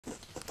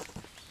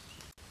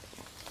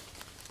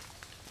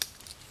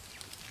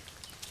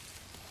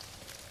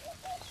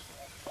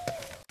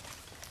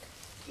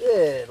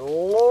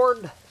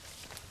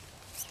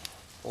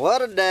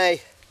What a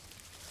day.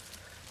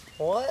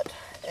 What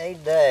a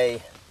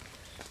day.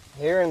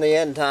 Here in the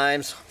end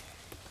times.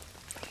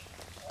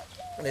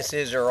 This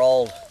is your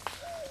old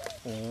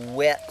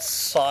wet,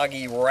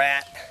 soggy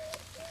rat.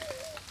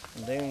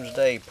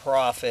 Doomsday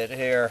prophet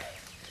here.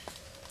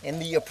 In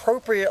the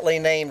appropriately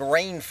named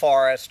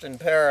rainforest in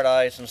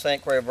paradise in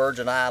St. Croix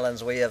Virgin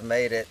Islands, we have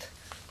made it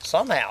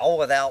somehow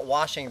without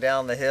washing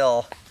down the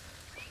hill.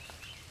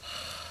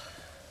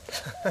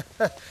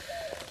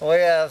 We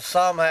have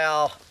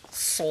somehow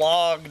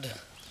slogged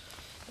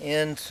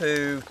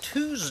into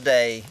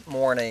Tuesday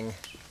morning.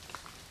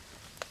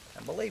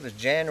 I believe it's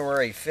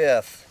January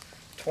 5th,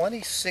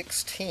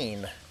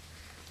 2016.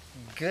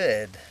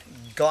 Good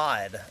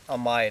God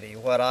Almighty,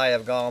 what I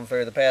have gone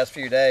through the past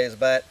few days,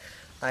 but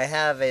I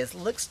have it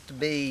looks to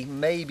be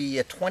maybe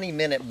a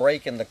 20-minute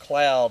break in the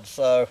clouds,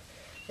 so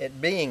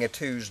it being a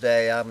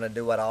Tuesday, I'm going to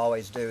do what I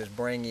always do, is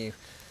bring you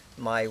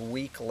my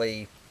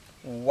weekly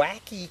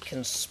Wacky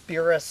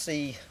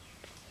Conspiracy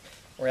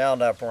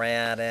Roundup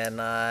rant, and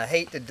I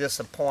hate to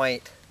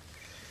disappoint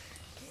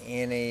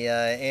any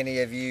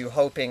of you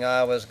hoping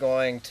I was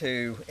going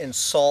to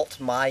insult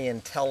my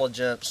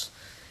intelligence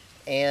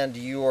and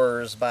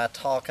yours by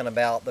talking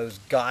about those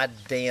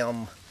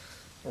goddamn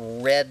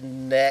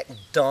redneck,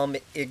 dumb,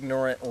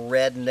 ignorant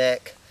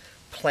redneck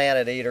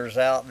planet eaters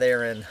out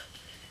there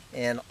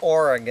in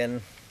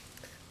Oregon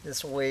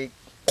this week.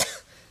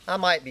 I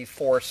might be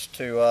forced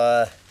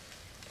to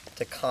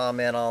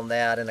comment on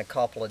that in a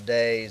couple of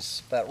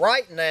days, but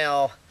right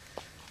now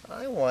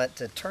I want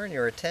to turn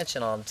your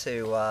attention on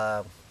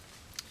to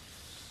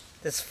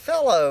this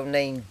fellow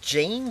named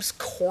James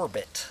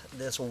Corbett,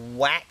 this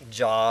whack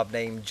job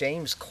named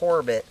James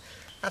Corbett.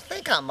 I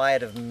think I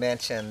might have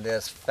mentioned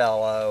this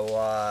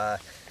fellow,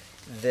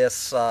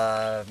 this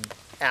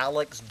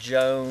Alex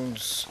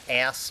Jones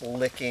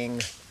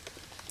ass-licking,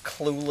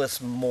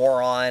 clueless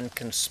moron,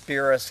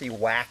 conspiracy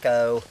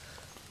wacko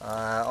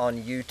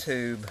on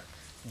YouTube.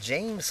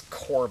 James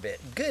Corbett.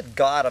 Good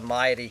God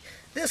Almighty.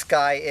 This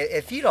guy,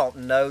 if you don't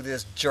know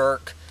this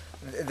jerk,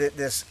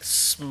 this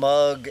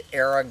smug,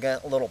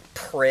 arrogant little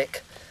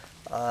prick,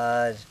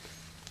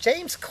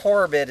 James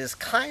Corbett is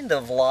kind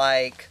of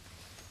like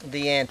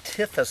the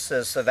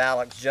antithesis of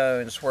Alex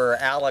Jones, where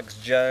Alex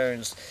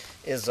Jones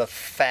is a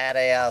fat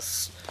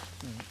ass,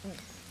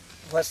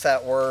 what's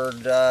that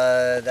word,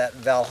 that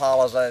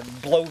Valhalla's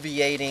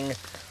bloviating,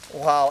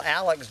 while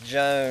Alex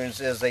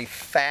Jones is a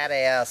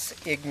fat-ass,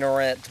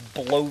 ignorant,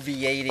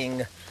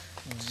 bloviating,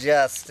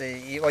 just,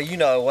 well, you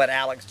know what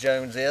Alex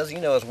Jones is, you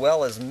know as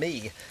well as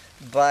me,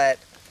 but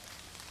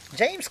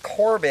James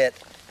Corbett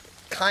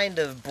kind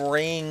of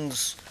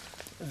brings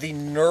the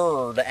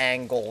nerd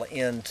angle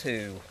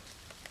into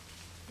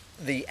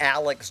the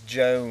Alex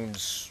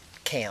Jones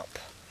camp.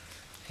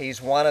 He's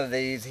one of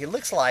these, he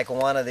looks like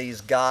one of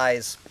these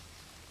guys,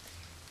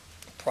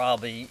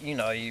 probably, you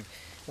know,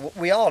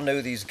 we all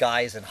knew these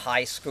guys in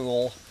high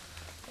school,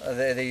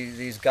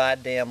 these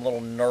goddamn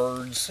little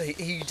nerds.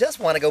 He just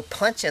want to go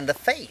punch in the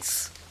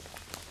face.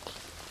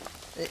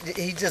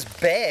 He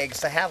just begs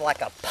to have like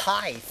a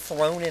pie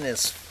thrown in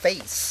his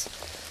face.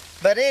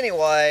 But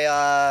anyway,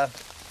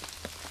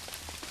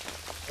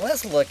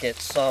 let's look at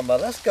some,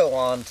 let's go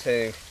on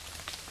to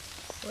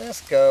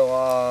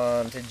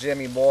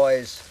Jimmy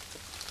Boy's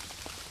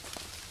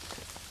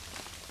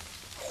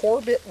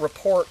Corbett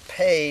Report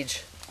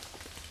page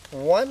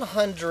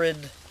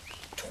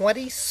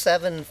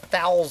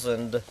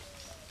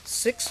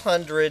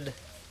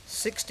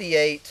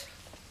 127,668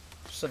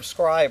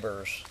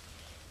 subscribers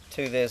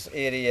to this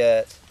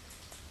idiot.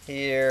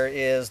 Here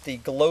is the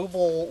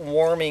global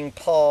warming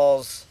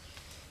pause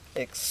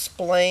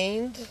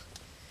explained.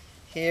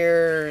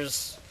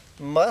 Here's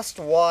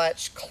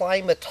must-watch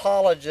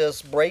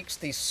climatologist breaks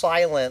the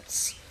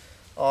silence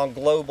on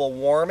global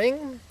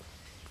warming.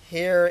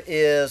 Here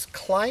is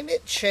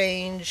climate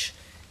change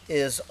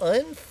is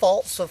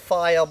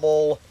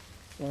unfalsifiable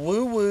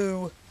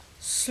woo-woo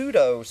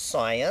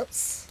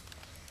pseudoscience.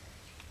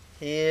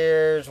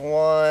 Here's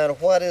one,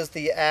 what is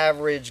the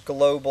average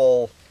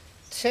global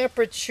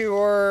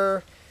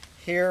temperature?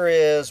 Here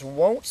is,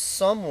 won't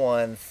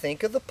someone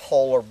think of the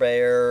polar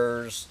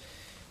bears?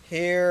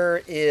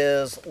 Here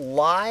is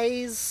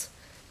lies,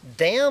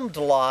 damned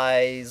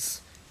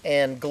lies,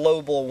 and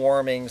global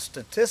warming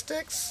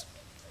statistics.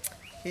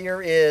 Here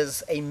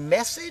is a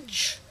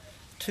message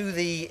to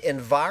the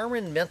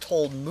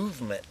environmental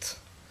movement,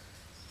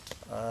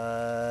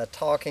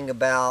 talking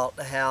about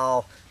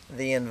how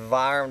the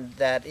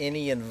that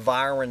any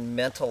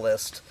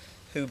environmentalist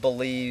who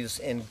believes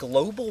in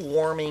global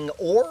warming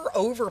or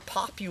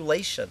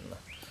overpopulation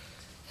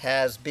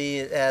has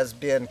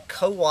been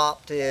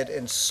co-opted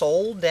and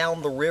sold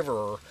down the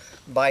river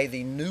by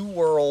the New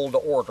World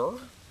Order.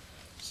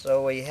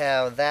 So we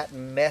have that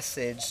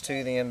message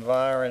to the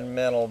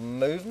environmental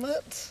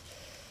movement.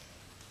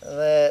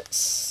 Let's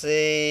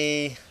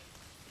see.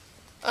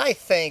 I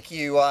think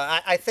you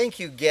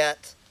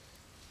get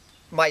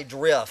my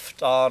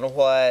drift on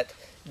what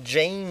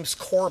James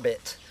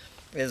Corbett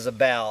is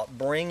about,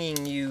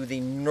 bringing you the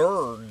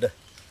nerd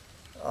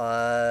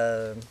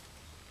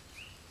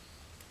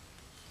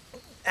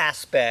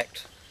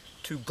aspect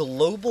to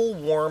global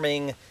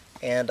warming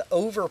and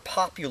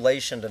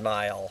overpopulation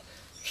denial.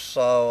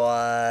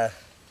 So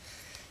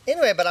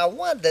anyway, but I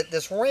want that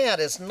this rant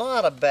is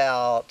not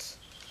about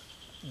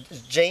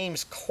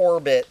James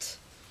Corbett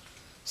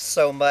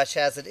so much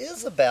as it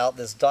is about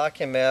this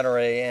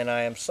documentary, and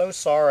I am so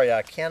sorry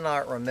I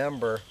cannot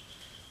remember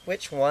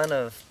which one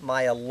of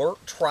my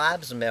Alert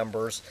Tribes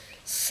members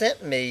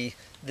sent me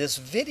this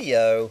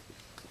video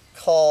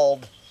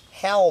called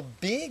How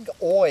Big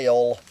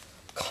Oil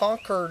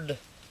Conquered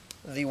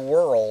the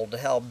World.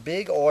 How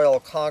Big Oil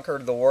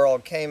Conquered the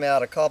World came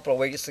out a couple of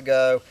weeks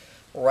ago,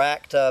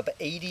 racked up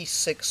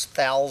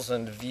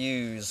 86,000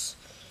 views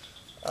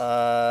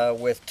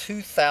with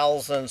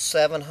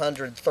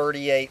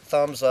 2,738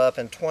 thumbs up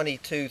and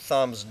 22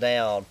 thumbs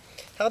down.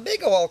 How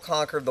Big Oil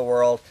Conquered the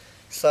World.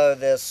 So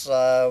this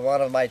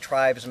one of my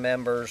tribe's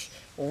members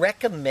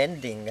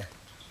recommending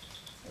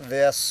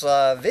this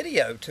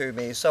video to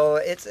me. So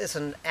it's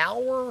an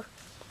hour.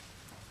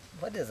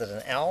 What is it?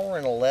 An hour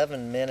and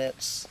 11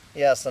 minutes?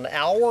 Yes, an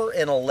hour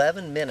and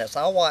 11 minutes.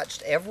 I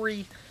watched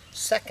every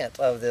second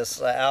of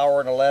this hour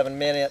and 11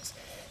 minutes.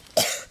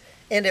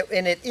 And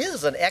it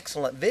is an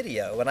excellent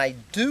video, and I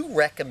do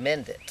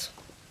recommend it.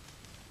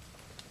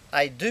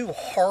 I do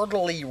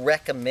heartily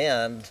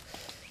recommend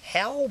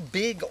How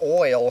Big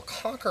Oil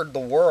Conquered the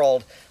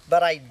World,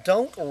 but I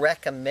don't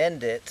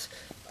recommend it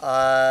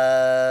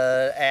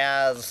as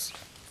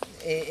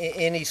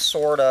any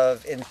sort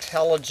of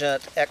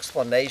intelligent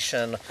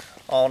explanation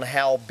on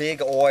how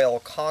big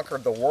oil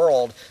conquered the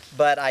world,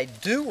 but I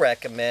do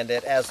recommend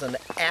it as an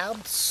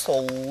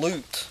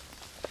absolute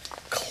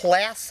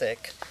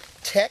classic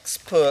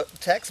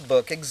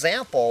textbook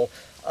example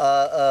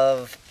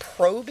of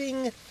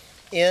probing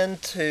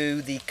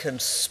into the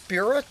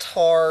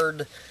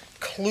conspiritard,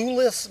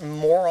 clueless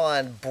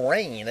moron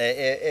brain.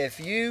 If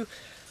you,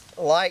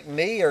 like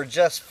me, are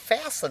just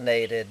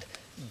fascinated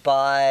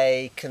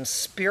by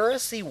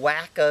conspiracy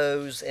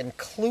wackos and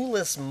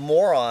clueless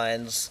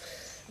morons,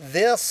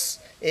 this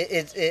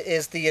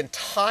is the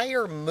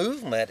entire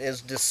movement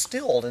is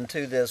distilled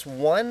into this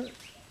one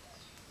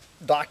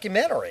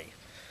documentary.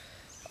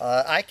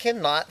 I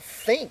cannot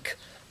think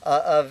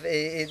of,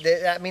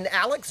 I mean,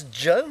 Alex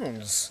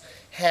Jones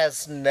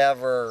has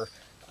never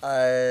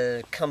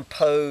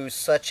composed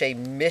such a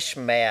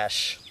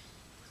mishmash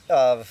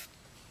of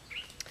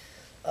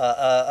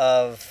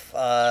I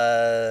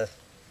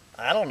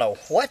don't know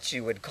what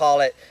you would call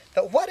it,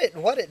 but what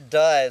it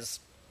does,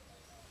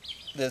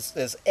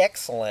 this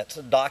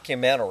excellent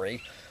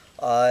documentary,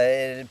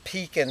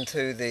 peek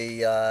into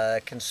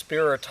the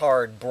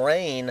conspiritard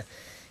brain,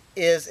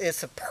 is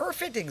it's a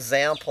perfect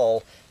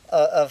example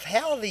of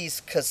how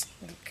these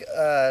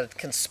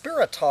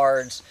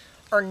conspiritards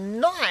are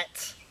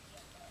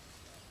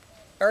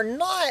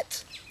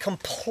not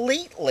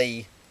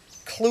completely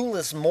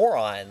clueless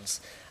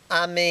morons.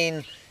 I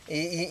mean,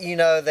 you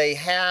know, they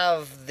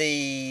have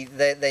the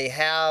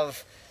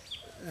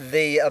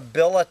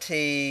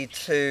ability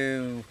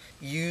to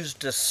use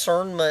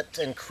discernment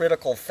and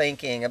critical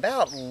thinking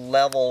about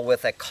level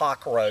with a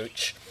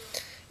cockroach.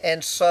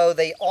 And so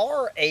they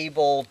are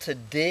able to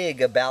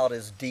dig about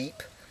as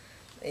deep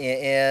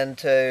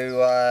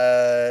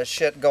into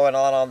shit going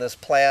on this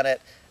planet,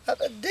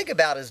 dig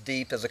about as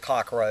deep as a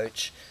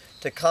cockroach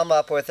to come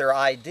up with their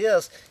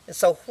ideas. And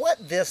so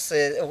what this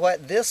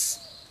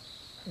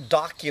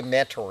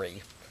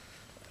documentary,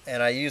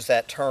 and I use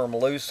that term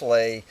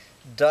loosely,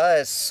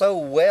 does so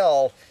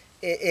well,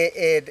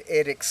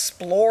 it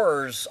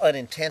explores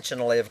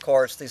unintentionally, of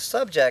course, the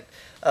subject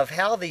of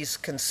how these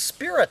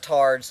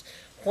conspiritards,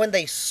 when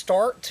they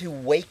start to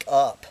wake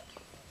up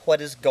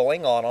what is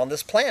going on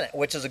this planet,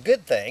 which is a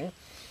good thing,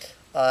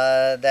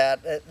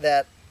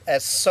 that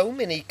as so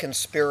many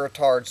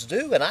conspiritards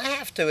do, and I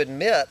have to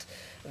admit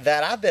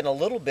that I've been a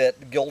little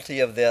bit guilty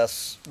of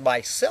this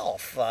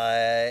myself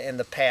in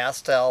the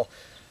past till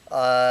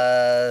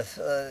I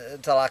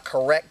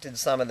corrected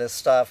some of this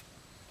stuff,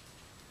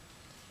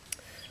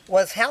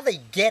 was how they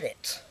get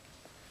it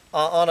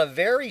on a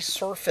very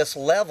surface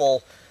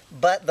level,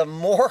 but the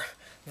more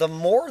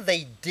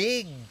they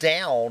dig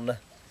down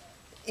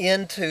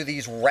into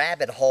these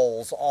rabbit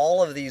holes,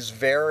 all of these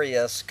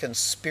various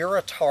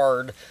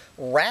conspiritard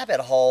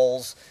rabbit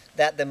holes,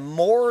 that the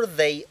more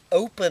they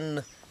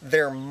open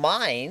their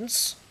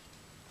minds,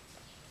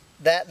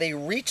 that they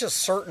reach a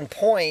certain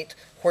point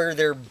where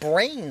their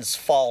brains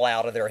fall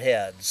out of their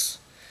heads.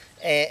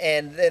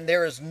 And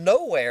there is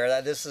nowhere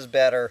that this is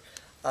better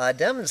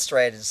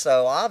demonstrated.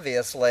 So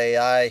obviously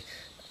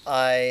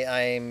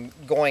I'm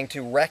going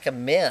to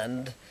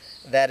recommend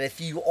that if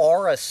you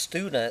are a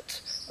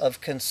student of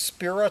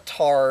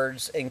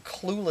conspiritards and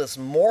clueless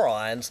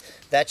morons,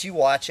 that you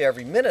watch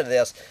every minute of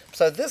this.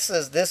 So this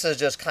is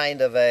just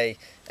kind of a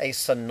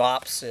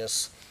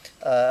synopsis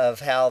of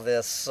how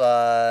this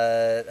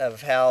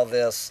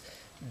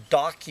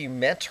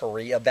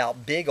documentary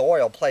about big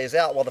oil plays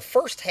out. Well, the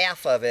first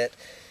half of it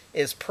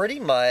is pretty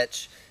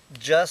much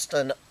just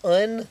an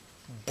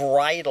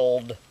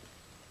unbridled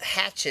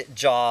hatchet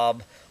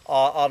job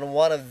on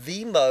one of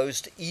the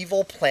most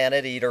evil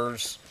planet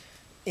eaters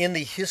in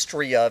the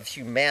history of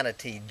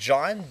humanity,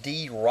 John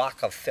D.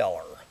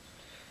 Rockefeller.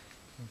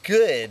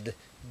 Good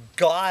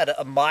God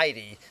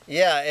Almighty.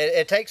 Yeah,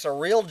 it takes a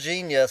real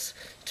genius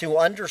to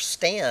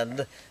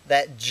understand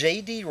that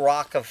J.D.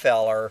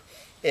 Rockefeller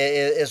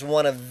is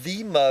one of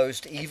the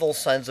most evil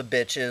sons of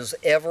bitches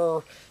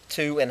ever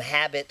to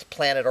inhabit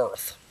planet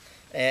Earth.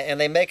 And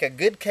they make a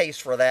good case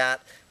for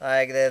that.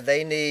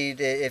 They need,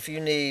 if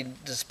you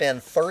need to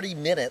spend 30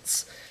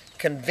 minutes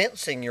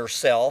convincing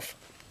yourself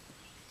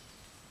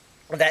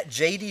that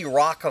J.D.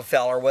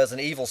 Rockefeller was an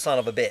evil son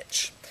of a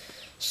bitch.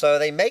 So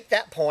they make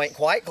that point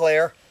quite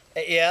clear.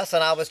 Yes,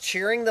 and I was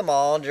cheering them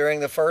on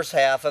during the first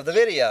half of the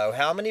video.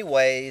 How many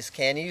ways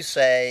can you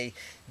say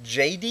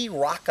J.D.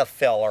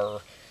 Rockefeller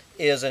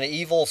is an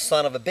evil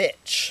son of a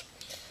bitch?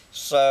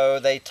 So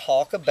they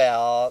talk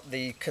about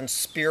the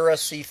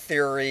conspiracy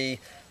theory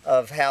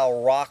of how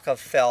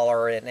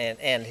Rockefeller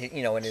and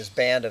you know, and his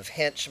band of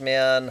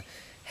henchmen,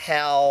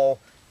 how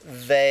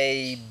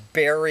they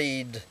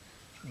buried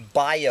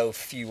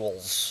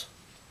biofuels,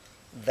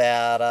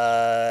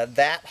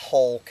 that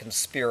whole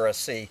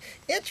conspiracy.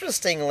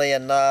 Interestingly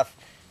enough,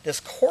 this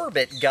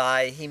Corbett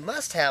guy, he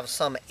must have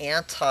some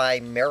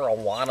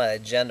anti-marijuana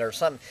agenda or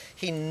something.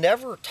 He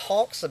never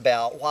talks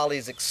about, while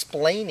he's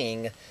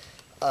explaining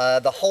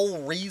the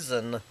whole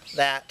reason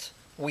that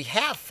we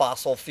have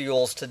fossil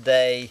fuels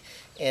today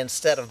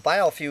instead of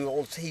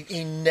biofuels,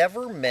 he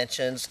never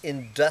mentions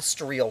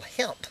industrial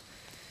hemp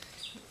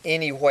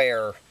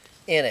anywhere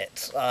in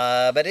it.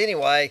 But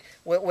anyway,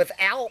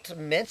 without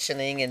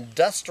mentioning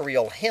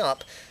industrial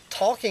hemp,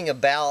 talking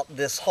about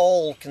this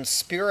whole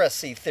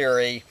conspiracy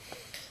theory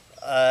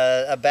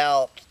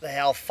about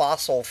how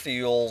fossil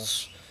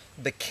fuels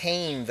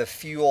became the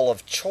fuel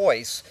of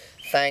choice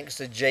thanks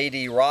to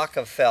J.D.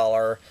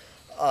 Rockefeller,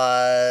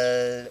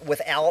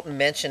 without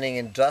mentioning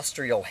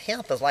industrial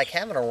hemp is like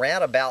having a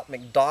rant about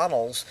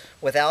McDonald's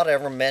without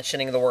ever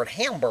mentioning the word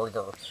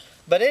hamburger.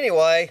 But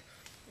anyway,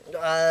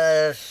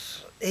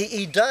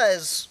 he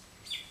does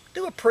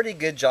do a pretty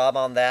good job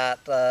on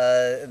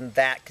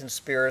that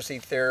conspiracy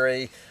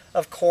theory.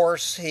 Of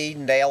course, he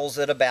nails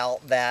it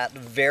about that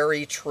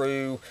very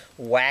true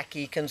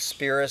wacky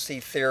conspiracy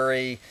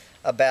theory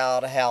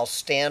about how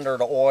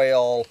Standard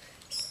Oil,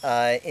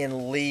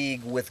 in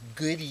league with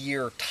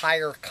Goodyear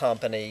Tire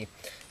Company,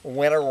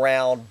 went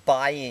around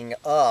buying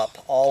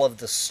up all of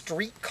the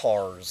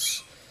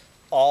streetcars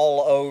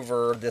all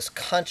over this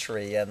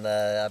country, and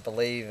I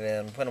believe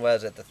in, when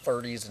was it, the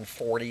 30s and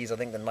 40s, I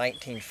think the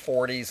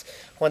 1940s,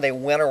 when they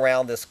went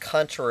around this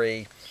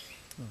country,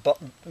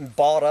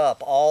 bought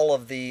up all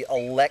of the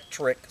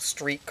electric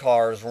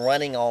streetcars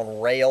running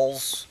on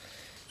rails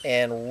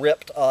and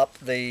ripped up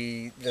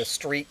the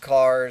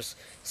streetcars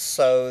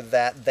so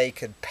that they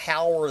could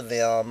power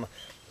them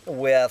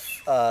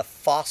with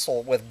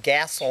with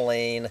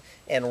gasoline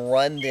and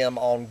run them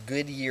on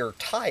Goodyear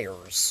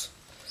tires.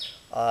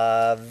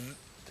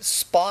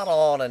 Spot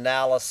on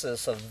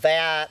analysis of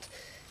that.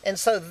 And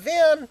so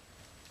then,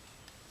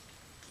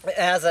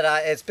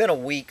 it's been a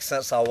week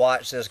since I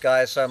watched this,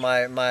 guys, so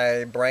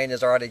my brain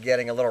is already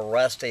getting a little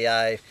rusty.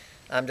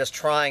 I'm just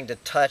trying to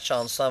touch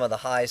on some of the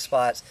high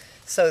spots.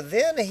 So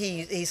then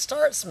he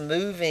starts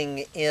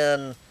moving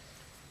in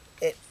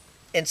it,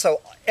 and so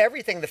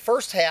everything, the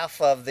first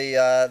half of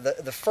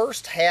the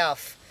first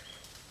half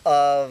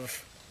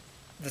of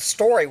the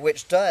story,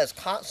 which does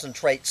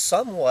concentrate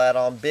somewhat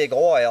on big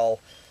oil,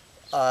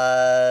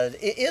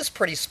 it is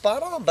pretty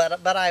spot on.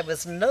 But I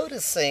was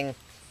noticing,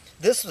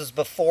 this was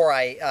before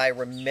I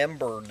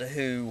remembered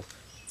who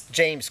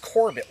James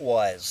Corbett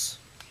was.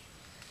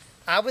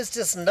 I was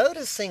just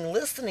noticing,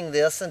 listening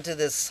to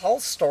this whole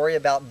story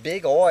about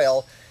big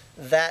oil,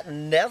 that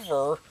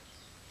never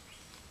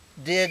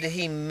did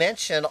he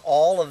mention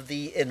all of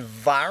the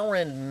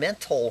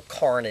environmental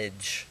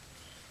carnage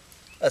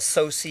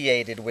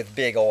associated with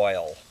big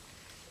oil.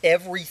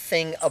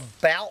 Everything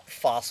about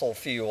fossil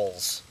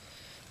fuels,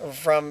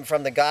 from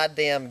the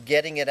goddamn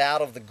getting it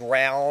out of the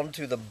ground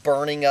to the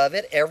burning of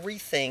it,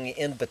 everything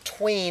in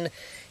between.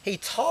 He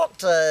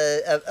talked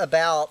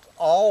about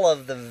all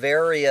of the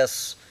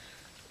various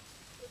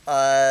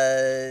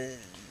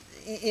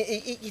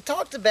he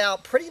talked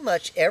about pretty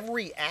much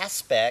every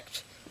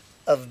aspect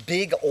of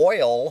big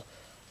oil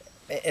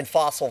and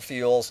fossil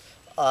fuels,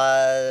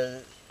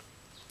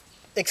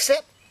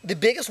 except the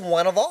biggest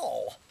one of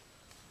all,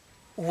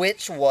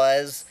 which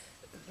was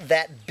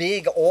that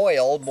big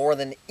oil, more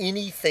than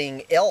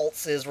anything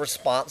else, is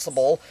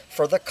responsible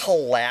for the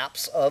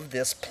collapse of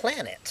this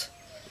planet.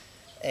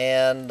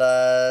 And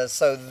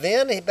so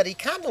then, but he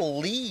kind of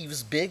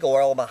leaves big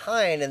oil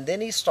behind, and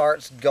then he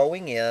starts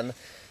going in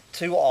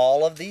to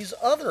all of these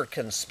other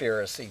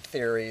conspiracy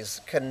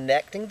theories,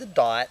 connecting the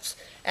dots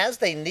as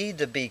they need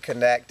to be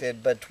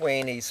connected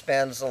between, he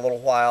spends a little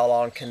while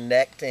on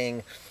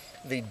connecting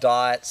the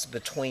dots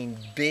between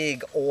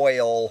big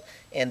oil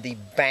and the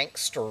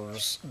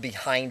banksters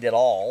behind it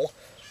all,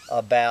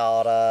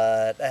 about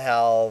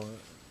how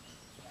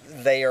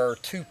they are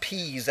two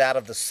peas out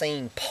of the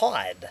same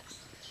pod,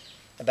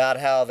 about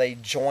how they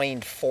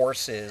joined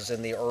forces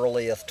in the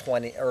early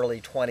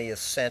 20th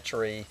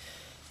century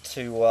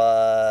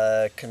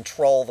to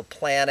control the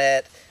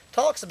planet.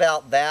 Talks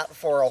about that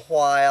for a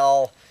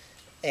while,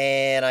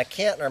 and I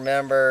can't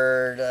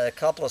remember a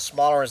couple of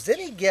smaller ones.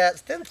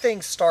 Then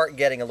things start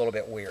getting a little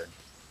bit weird.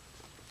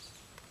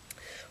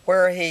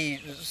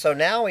 So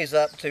now he's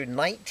up to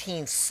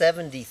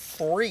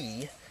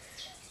 1973,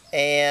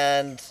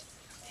 and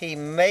he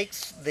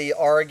makes the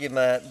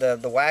argument, the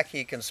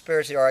wacky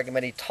conspiracy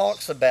argument. He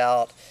talks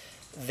about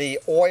the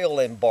oil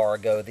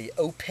embargo, the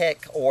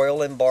OPEC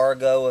oil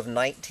embargo of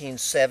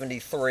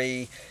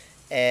 1973,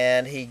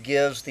 and he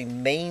gives the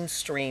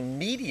mainstream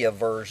media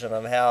version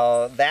of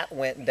how that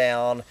went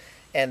down,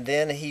 and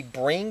then he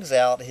brings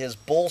out his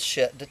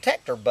bullshit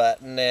detector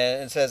button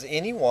and says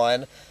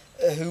anyone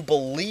who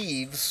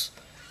believes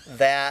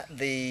that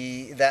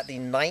the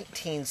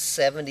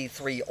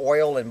 1973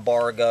 oil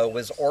embargo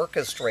was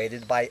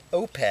orchestrated by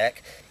OPEC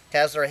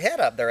has their head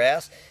up their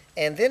ass.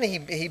 And then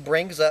he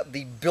brings up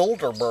the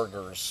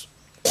Bilderbergers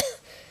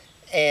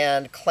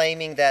and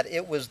claiming that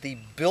it was the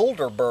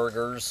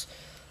Bilderbergers,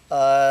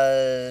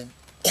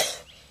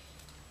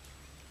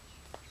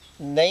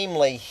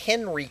 namely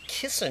Henry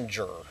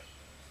Kissinger,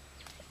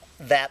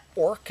 that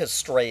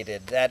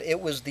orchestrated, that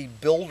it was the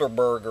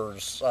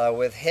Bilderbergers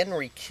with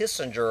Henry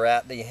Kissinger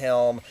at the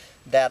helm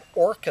that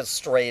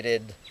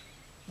orchestrated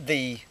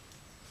the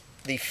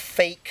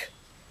fake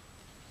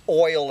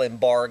oil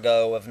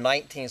embargo of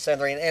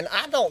 1973. And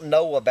I don't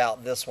know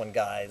about this one,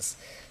 guys.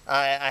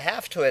 I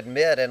have to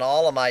admit, in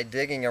all of my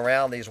digging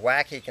around these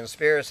wacky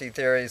conspiracy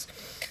theories,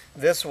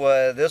 this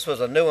was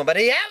a new one. But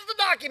he has the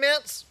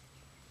documents.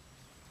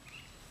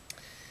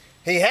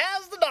 He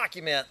has the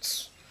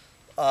documents.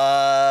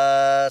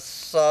 Oh,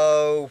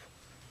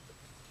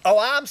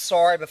 I'm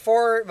sorry.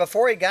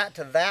 Before he got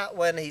to that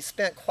one, he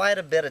spent quite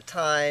a bit of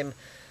time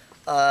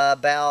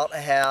about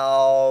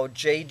how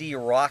J.D.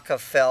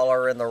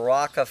 Rockefeller and the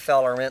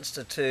Rockefeller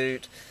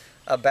Institute,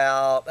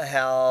 about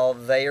how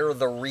they're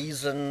the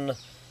reason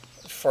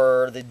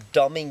for the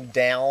dumbing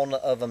down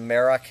of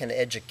American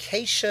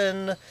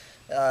education.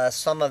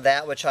 Some of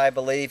that, which I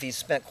believe, he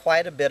spent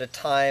quite a bit of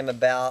time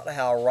about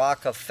how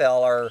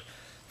Rockefeller,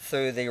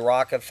 through the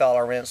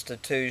Rockefeller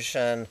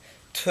Institution,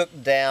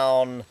 took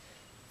down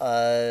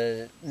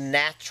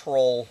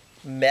natural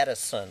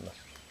medicine,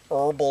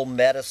 herbal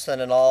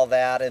medicine and all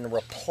that, and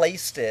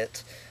replaced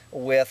it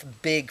with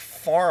big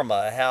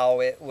pharma. How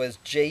it was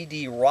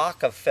J.D.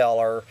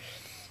 Rockefeller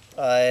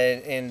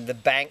and the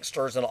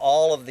banksters and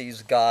all of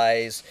these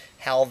guys,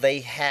 how they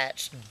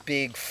hatched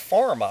big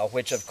pharma,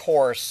 which of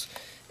course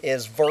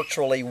is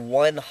virtually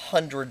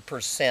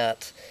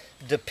 100%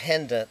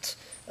 dependent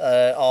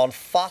on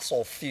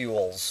fossil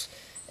fuels.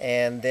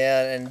 And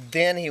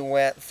then he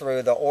went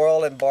through the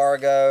oil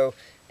embargo,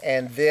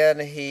 and then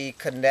he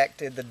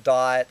connected the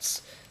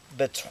dots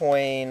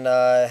between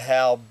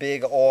how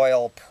big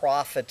oil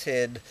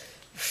profited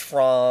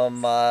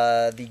from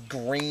the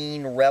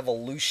green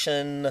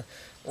revolution,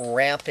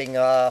 ramping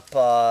up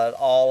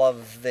all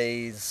of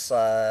these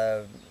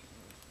the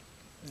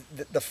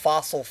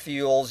fossil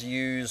fuels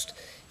used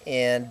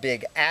in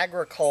big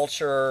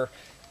agriculture,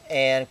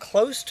 and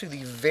close to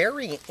the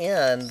very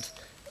end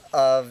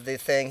of the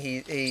thing,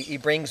 he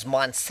brings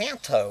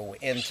Monsanto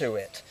into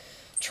it,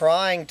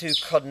 trying to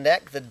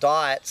connect the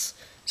dots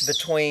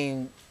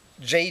between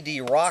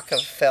J.D.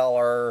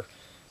 Rockefeller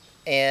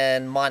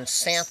and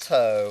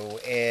Monsanto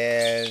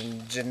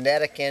and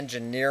genetic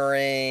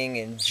engineering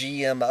and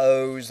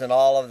GMOs and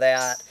all of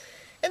that.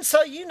 And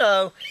so, you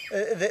know,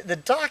 the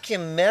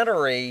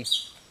documentary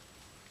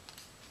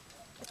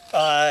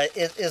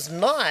is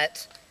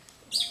not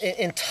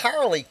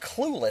entirely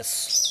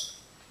clueless,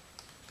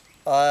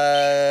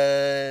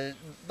 but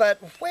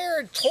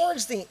where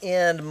towards the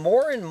end,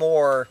 more and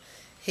more,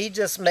 he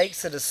just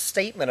makes it a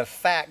statement of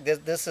fact.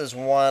 This is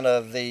one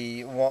of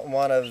the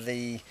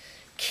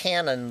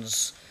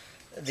canons,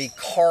 the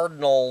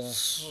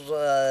cardinals.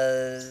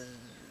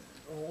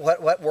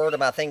 What word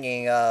am I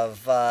thinking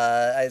of?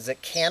 Is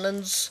it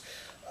canons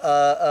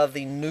of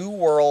the New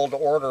World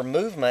Order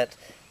movement?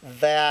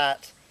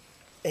 That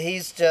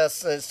he's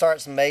just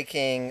starts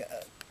making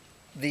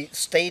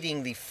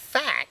stating the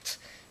fact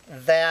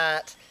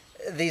that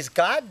these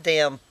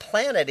goddamn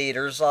planet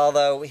eaters,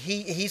 although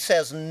he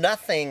says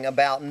nothing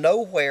about,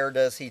 nowhere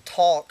does he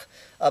talk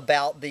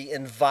about the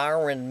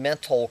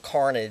environmental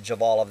carnage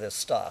of all of this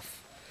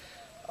stuff.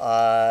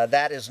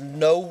 That is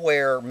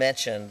nowhere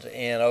mentioned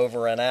in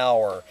over an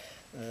hour.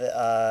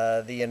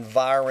 The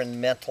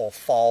environmental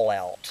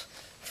fallout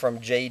from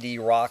J.D.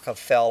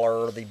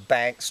 Rockefeller, the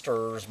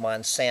banksters,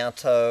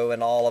 Monsanto,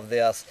 and all of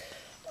this.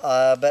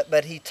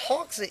 But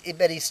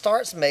he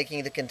starts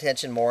making the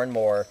contention more and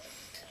more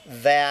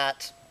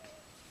that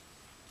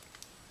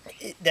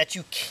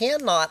you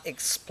cannot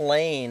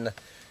explain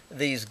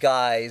these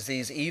guys,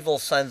 these evil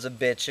sons of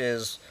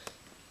bitches,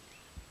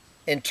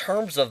 in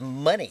terms of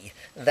money,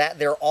 that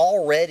they're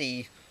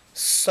already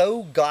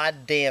so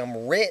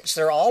goddamn rich.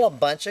 They're all a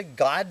bunch of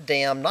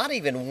goddamn, not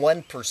even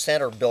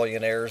 1%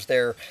 billionaires.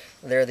 They're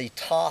the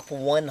top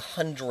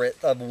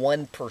 100th of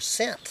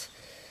 1%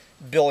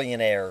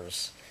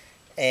 billionaires.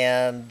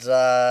 And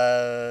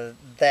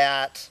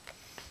that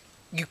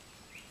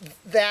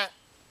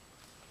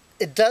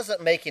it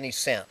doesn't make any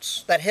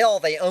sense. That hell,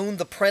 they own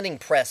the printing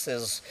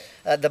presses,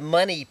 the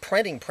money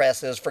printing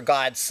presses, for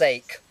God's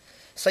sake.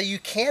 So you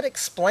can't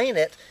explain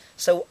it.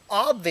 So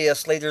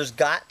obviously there's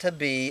got to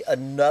be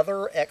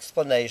another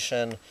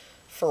explanation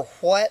for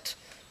what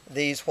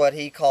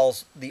he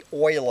calls the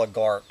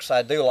oligarchs.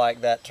 I do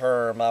like that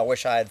term. I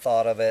wish I had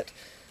thought of it.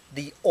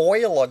 The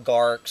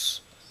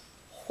oligarchs.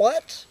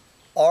 What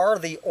are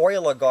the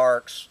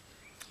oligarchs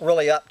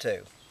really up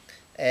to?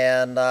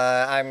 And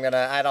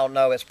I don't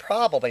know, it's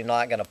probably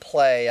not gonna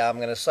play.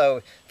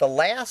 So the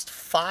last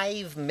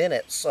 5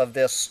 minutes of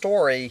this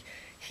story,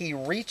 he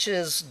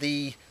reaches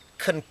the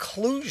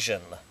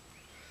conclusion.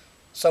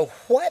 So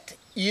what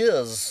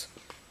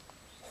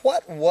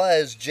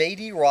was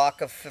J.D.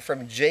 Rockefeller,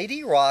 from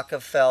J.D.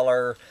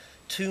 Rockefeller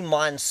to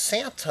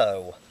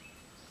Monsanto?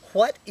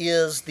 What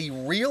is the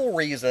real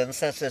reason,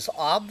 since it's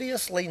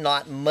obviously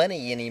not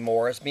money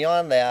anymore, it's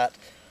beyond that,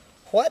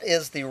 what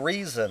is the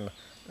reason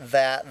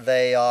that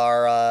they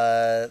are,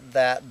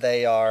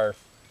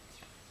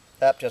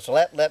 just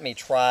let me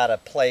try to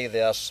play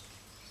this.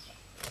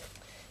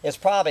 It's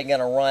probably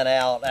going to run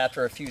out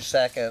after a few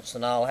seconds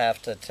and I'll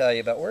have to tell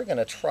you, but we're going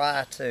to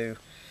try to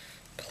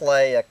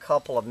play a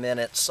couple of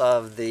minutes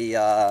of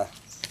the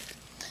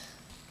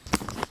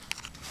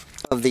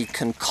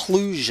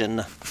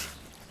conclusion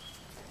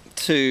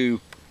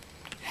to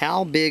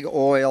how big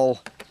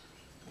oil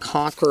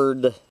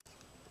conquered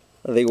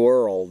the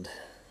world.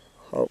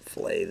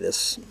 Hopefully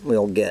this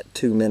will get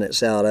 2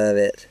 minutes out of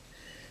it.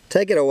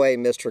 Take it away,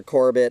 Mr.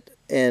 Corbett,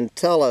 and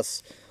tell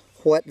us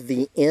what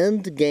the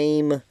end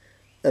game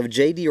of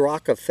J.D.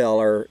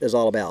 Rockefeller is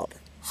all about.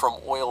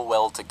 From oil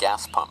well to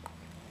gas pump,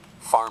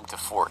 farm to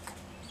fork,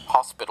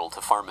 hospital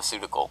to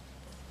pharmaceutical,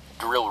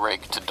 drill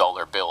rig to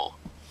dollar bill,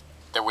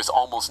 there was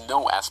almost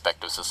no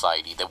aspect of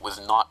society that was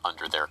not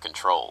under their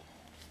control.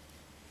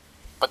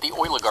 But the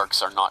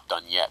oligarchs are not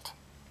done yet.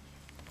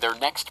 Their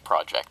next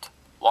project,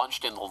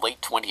 launched in the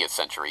late 20th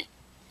century,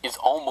 is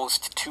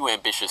almost too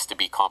ambitious to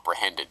be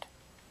comprehended.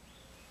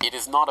 It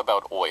is not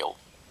about oil.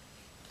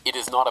 It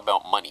is not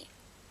about money.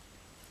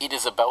 It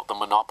is about the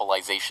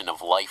monopolization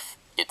of life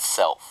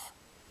itself.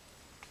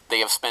 They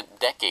have spent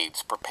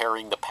decades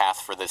preparing the path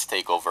for this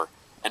takeover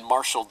and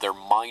marshaled their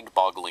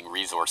mind-boggling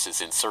resources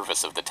in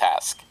service of the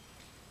task.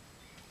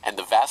 And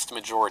the vast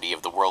majority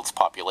of the world's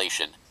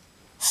population,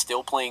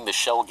 still playing the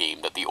shell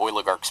game that the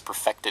oligarchs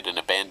perfected and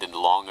abandoned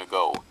long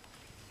ago,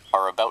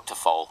 are about to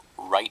fall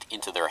right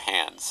into their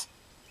hands,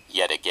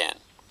 yet again.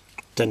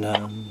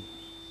 Dun-dun.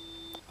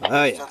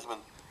 Oh, yeah. Gentlemen,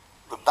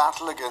 the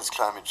battle against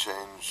climate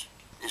change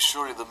is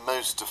surely the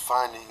most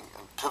defining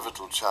and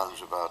pivotal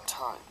challenge of our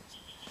times.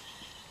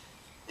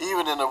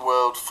 Even in a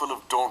world full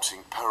of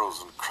daunting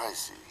perils and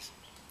crises,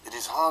 it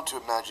is hard to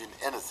imagine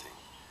anything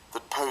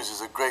that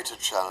poses a greater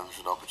challenge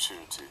and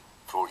opportunity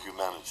for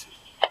humanity.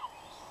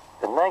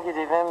 The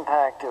negative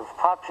impact of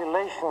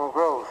population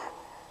growth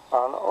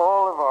on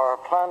all of our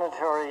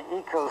planetary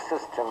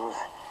ecosystems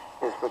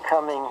is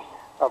becoming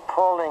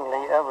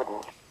appallingly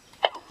evident.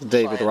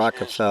 David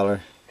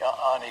Rockefeller.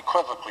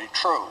 Unequivocally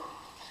true,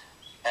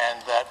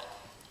 and that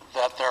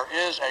there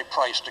is a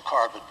price to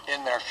carbon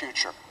in their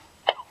future.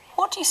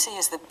 What do you see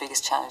as the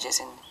biggest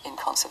challenges in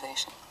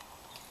conservation?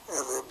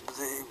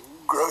 The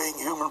growing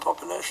human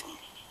population.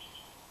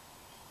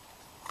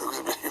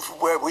 Because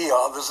where we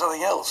are, there's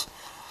nothing else.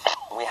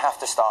 We have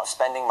to start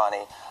spending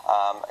money,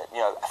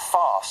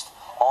 fast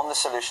on the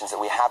solutions that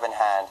we have in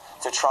hand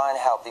to try and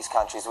help these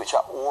countries which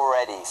are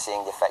already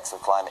seeing the effects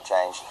of climate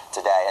change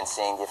today and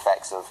seeing the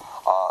effects of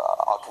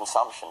our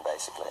consumption,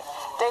 basically.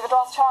 David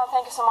Rothschild,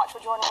 thank you so much for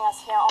joining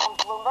us here on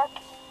Bloomberg.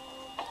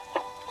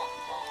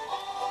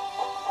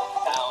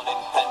 Down in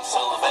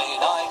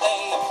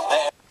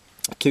Pennsylvania,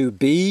 To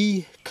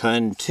be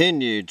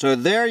continued. So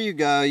there you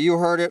go. You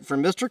heard it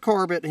from Mr.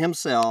 Corbett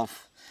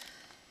himself.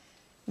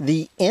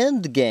 The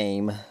end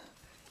game,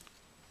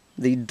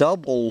 the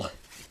double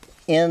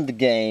end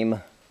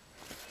game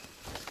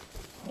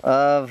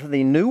of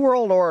the New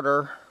World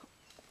Order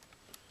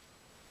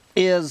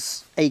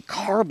is a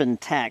carbon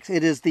tax.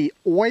 It is the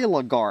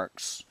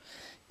oligarchs.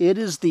 It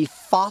is the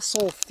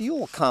fossil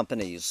fuel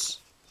companies.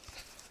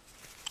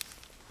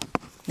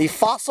 The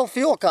fossil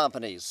fuel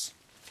companies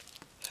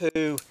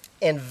who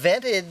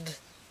invented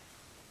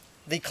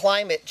the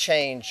climate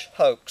change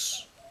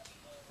hoax.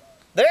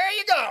 There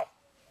you go.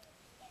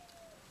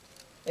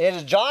 It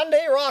is John D.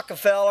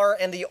 Rockefeller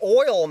and the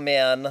oil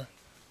men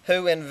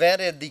who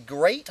invented the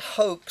great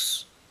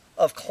hoax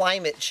of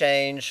climate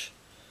change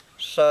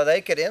so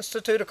they could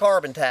institute a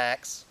carbon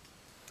tax.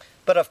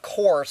 But of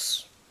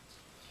course,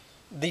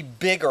 the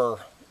bigger,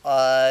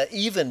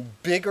 even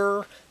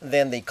bigger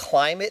than the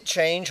climate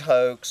change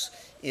hoax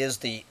is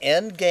the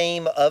end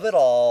game of it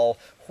all,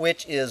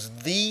 which is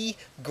the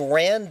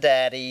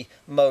granddaddy,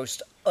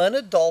 most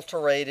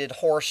unadulterated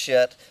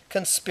horseshit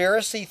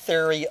conspiracy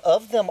theory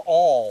of them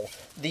all,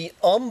 the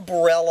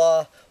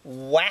umbrella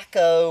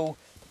wacko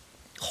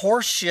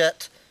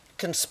horseshit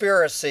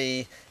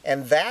conspiracy,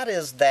 and that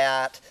is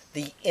that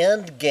the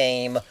end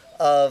game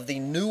of the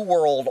New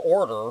World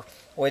Order,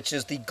 which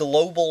is the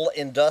global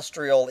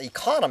industrial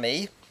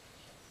economy,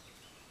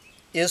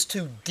 is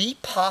to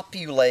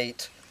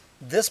depopulate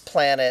this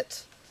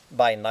planet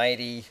by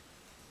 90%.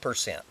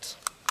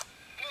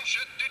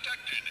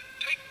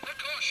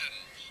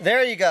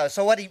 There you go.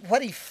 So what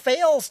he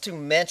fails to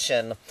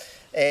mention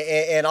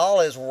in all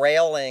his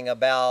railing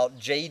about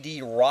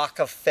J.D.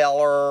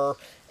 Rockefeller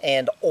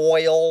and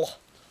oil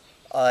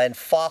and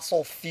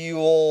fossil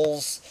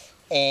fuels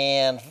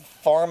and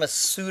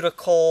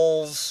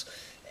pharmaceuticals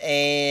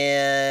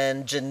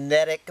and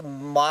genetically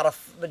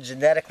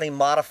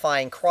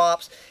modifying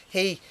crops,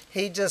 he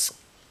just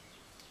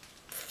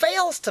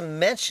fails to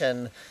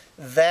mention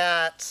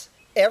that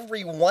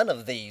every one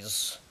of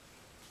these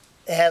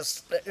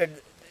has,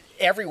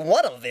 every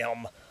one of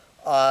them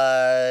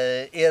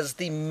is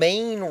the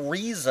main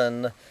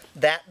reason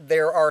that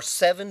there are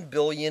 7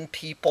 billion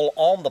people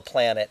on the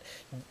planet.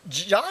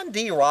 John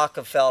D.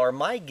 Rockefeller,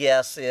 my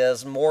guess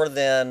is more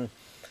than,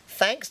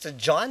 thanks to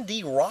John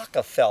D.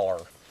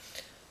 Rockefeller,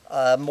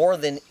 more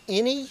than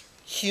any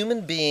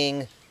human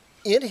being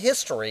in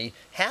history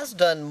has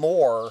done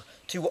more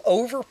to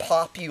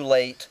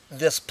overpopulate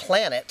this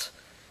planet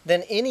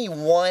than any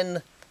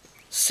one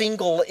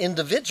single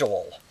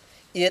individual.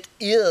 It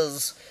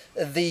is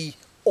the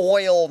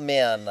oil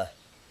men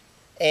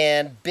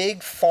and big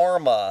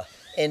pharma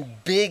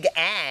and big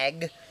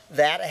ag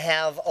that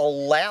have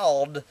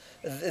allowed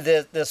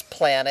this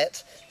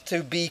planet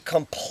to be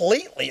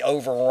completely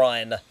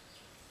overrun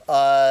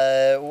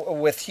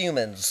with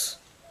humans.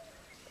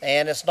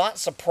 And it's not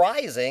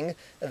surprising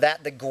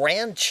that the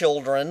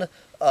grandchildren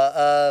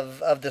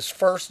of this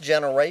first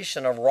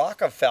generation of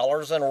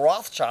Rockefellers and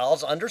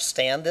Rothschilds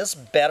understand this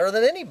better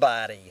than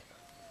anybody.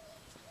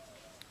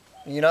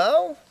 You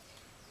know?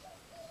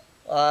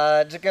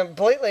 To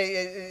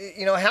completely,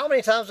 you know, how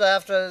many times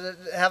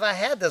have I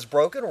had this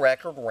broken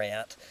record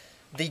rant?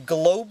 The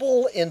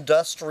global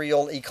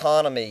industrial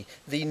economy,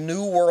 the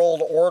New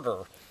World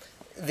Order,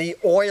 the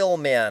oil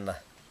men,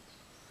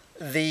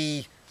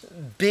 the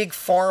big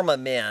pharma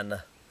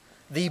men,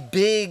 the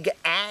big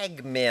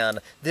ag men,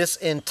 this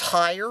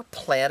entire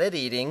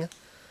planet-eating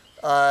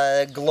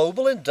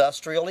global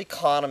industrial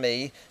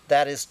economy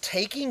that is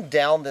taking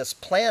down this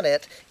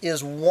planet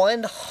is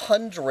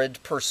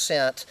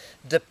 100%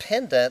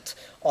 dependent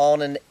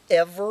on an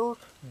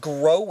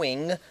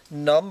ever-growing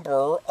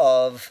number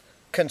of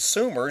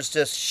consumers,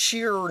 just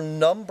sheer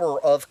number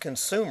of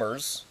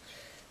consumers,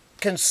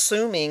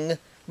 consuming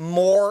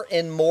more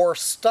and more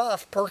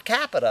stuff per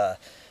capita.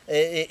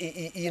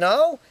 You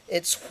know,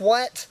 it's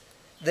what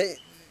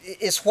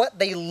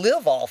they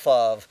live off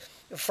of.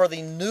 For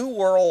the New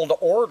World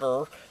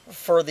Order,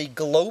 for the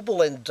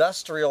global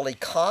industrial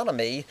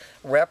economy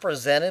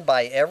represented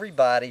by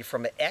everybody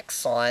from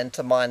Exxon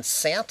to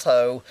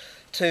Monsanto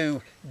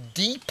to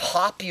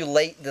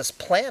depopulate this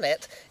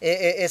planet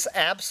is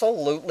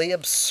absolutely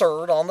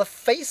absurd on the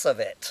face of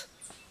it.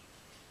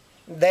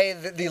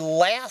 The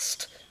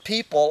last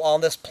people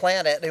on this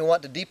planet who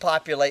want to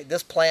depopulate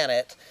this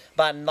planet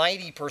by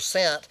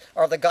 90%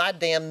 are the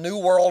goddamn New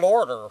World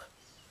Order.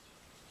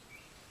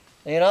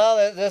 You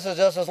know, this is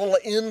just this little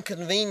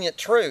inconvenient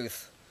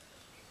truth.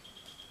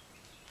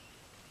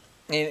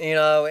 You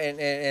know,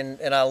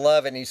 and I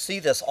love it. And you see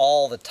this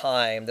all the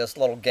time, this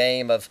little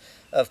game of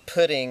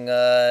putting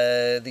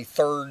the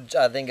third,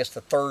 I think it's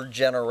the third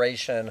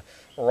generation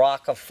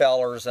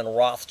Rockefellers and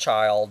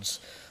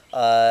Rothschilds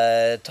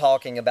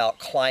talking about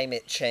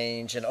climate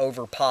change and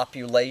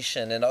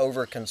overpopulation and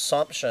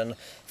overconsumption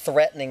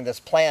threatening this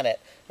planet.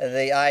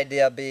 The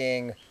idea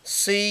being,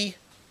 see,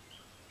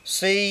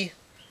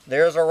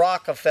 there's a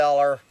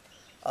Rockefeller.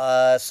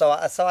 So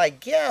I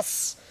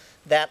guess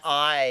that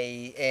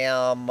I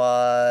am,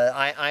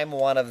 I'm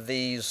one of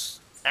these.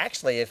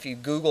 Actually, if you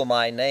Google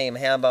my name,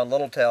 Hambone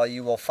Littletail,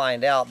 you will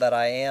find out that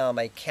I am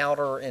a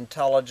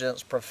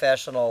counterintelligence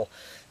professional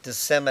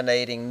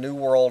disseminating New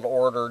World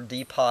Order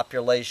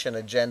depopulation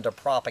agenda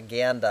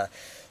propaganda.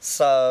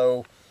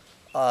 So,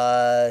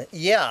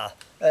 yeah,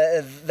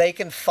 they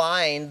can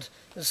find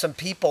some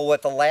people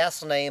with the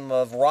last name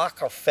of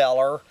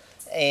Rockefeller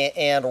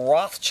and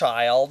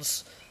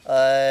Rothschilds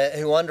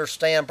who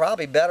understand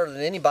probably better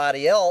than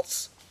anybody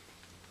else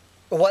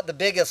what the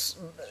biggest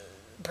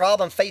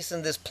problem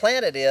facing this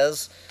planet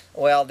is.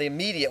 Well, the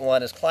immediate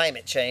one is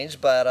climate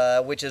change,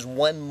 but which is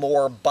one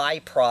more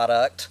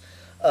byproduct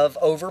of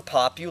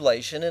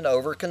overpopulation and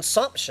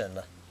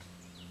overconsumption.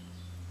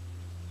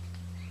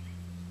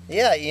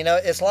 Yeah, you know,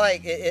 it's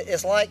like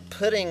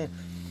putting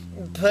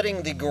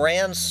the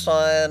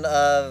grandson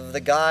of the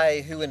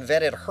guy who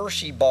invented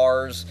Hershey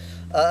bars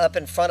up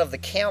in front of the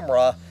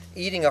camera,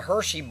 eating a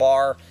Hershey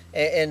bar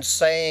and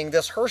saying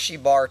this Hershey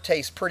bar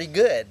tastes pretty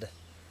good.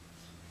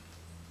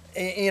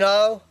 You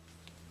know?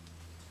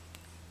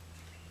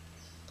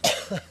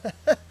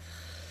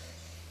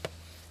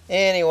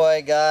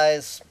 Anyway,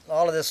 guys,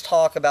 all of this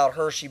talk about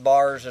Hershey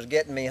bars is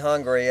getting me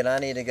hungry, and I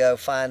need to go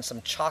find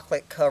some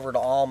chocolate-covered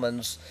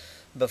almonds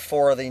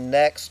before the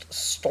next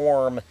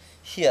storm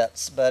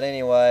hits. But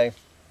anyway,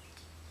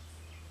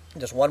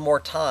 just one more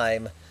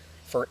time,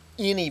 for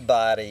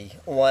anybody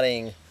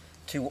wanting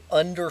to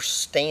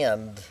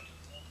understand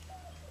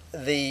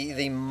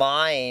the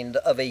mind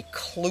of a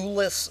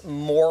clueless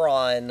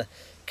moron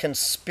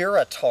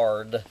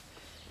conspiritard,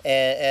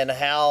 and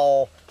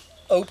how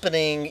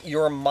opening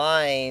your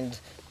mind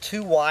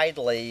too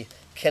widely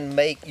can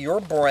make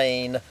your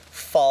brain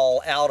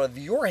fall out of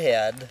your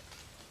head,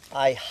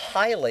 I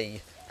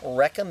highly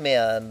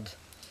recommend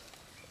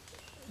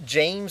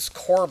James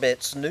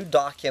Corbett's new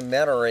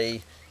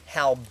documentary,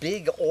 How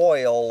Big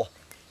Oil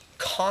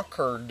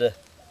Conquered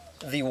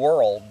the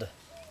World,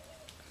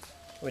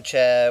 which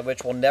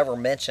will never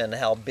mention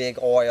how big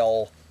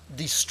oil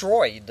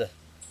destroyed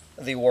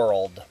the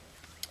world.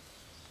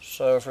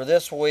 So for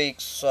this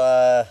week's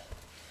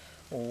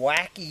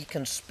Wacky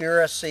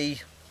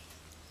Conspiracy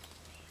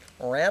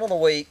Rant of the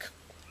Week,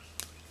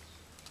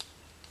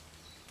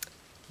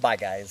 bye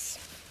guys.